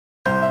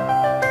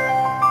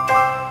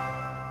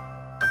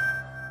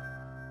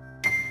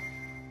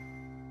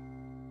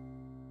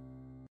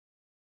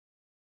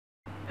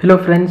Hello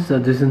friends,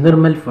 this is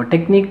Nirmal for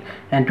Technique,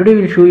 and today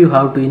we'll show you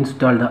how to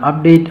install the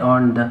update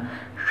on the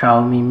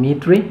Xiaomi Mi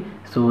 3.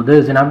 So there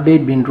is an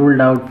update being rolled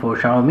out for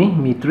Xiaomi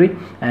Mi 3,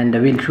 and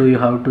we'll show you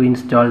how to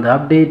install the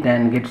update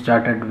and get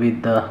started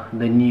with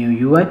the new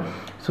UI.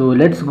 So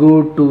let's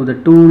go to the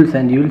tools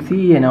and you'll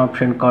see an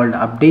option called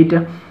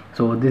update.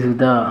 So this is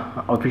the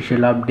official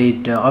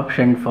update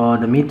option for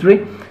the Mi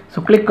 3.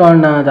 So click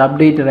on the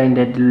updater and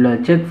it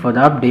will check for the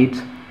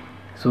updates.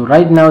 So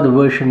right now the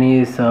version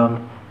is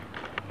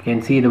you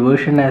can see the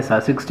version as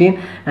 16,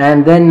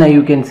 and then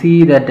you can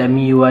see that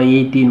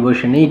MIUI 18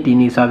 version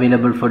 18 is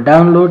available for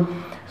download.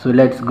 So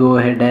let's go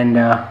ahead and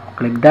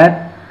click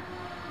that.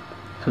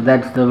 So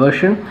that's the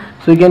version.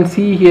 So you can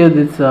see here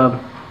this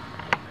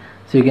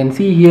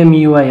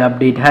MIUI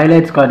update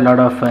highlights got a lot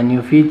of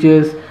new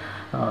features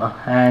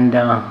and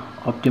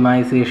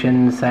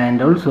optimizations,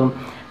 and also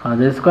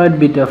there's quite a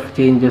bit of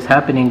changes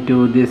happening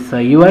to this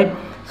UI.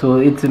 So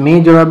it's a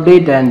major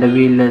update, and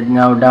we'll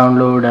now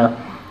download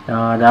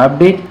the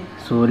update.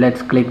 So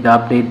let's click the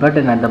update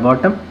button at the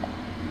bottom.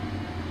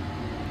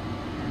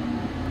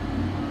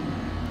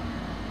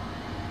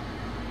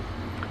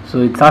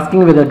 So it's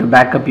asking whether to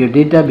back up your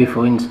data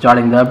before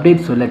installing the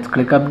update. So let's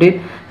click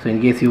update. So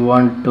in case you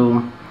want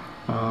to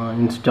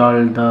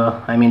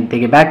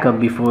take a backup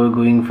before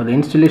going for the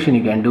installation,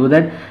 you can do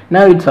that.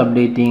 Now it's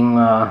updating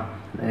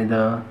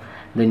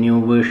the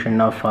new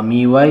version of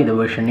MIUI, the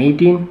version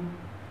 18.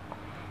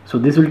 So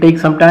this will take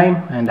some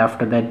time, and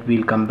after that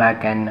we'll come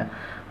back and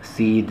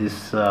see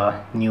this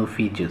new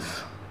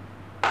features.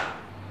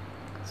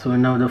 So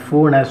now the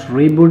phone has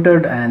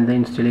rebooted and the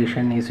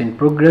installation is in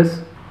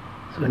progress.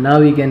 So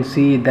now we can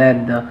see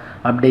that the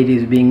update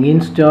is being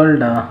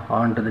installed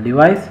onto the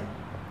device.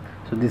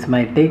 So this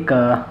might take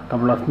a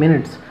couple of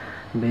minutes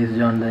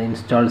based on the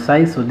install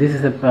size. So this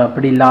is a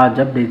pretty large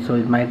update, so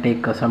it might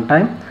take some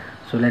time.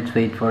 So let's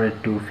wait for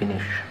it to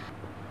finish.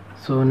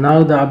 So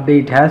now the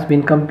update has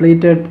been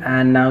completed,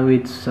 and now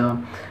it's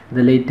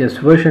the latest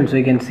version. So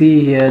you can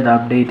see here the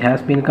update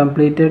has been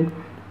completed,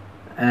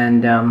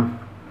 and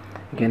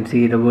you can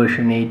see the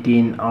version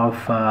 18 of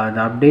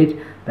the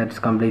update that's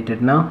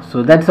completed now.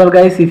 So that's all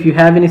guys. If you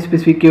have any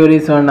specific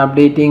queries on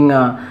updating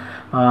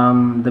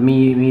the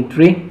Mi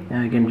 3,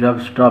 you can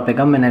just drop a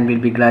comment and we'll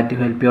be glad to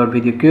help you out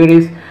with your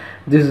queries.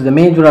 This is the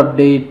major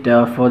update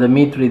for the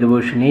Mi 3, the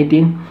version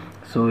 18.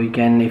 So you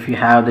can, if you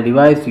have the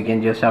device, you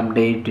can just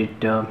update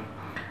it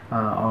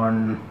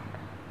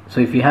so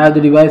if you have the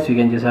device, you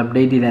can just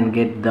update it and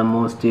get the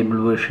most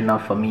stable version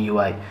of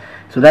MIUI.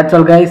 So that's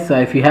all guys.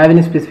 If you have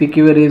any specific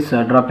queries,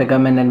 drop a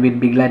comment and we'll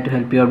be glad to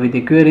help you out with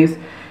your queries.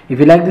 If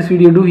you like this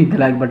video, do hit the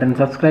like button,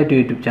 subscribe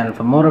to YouTube channel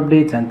for more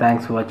updates, and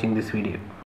thanks for watching this video.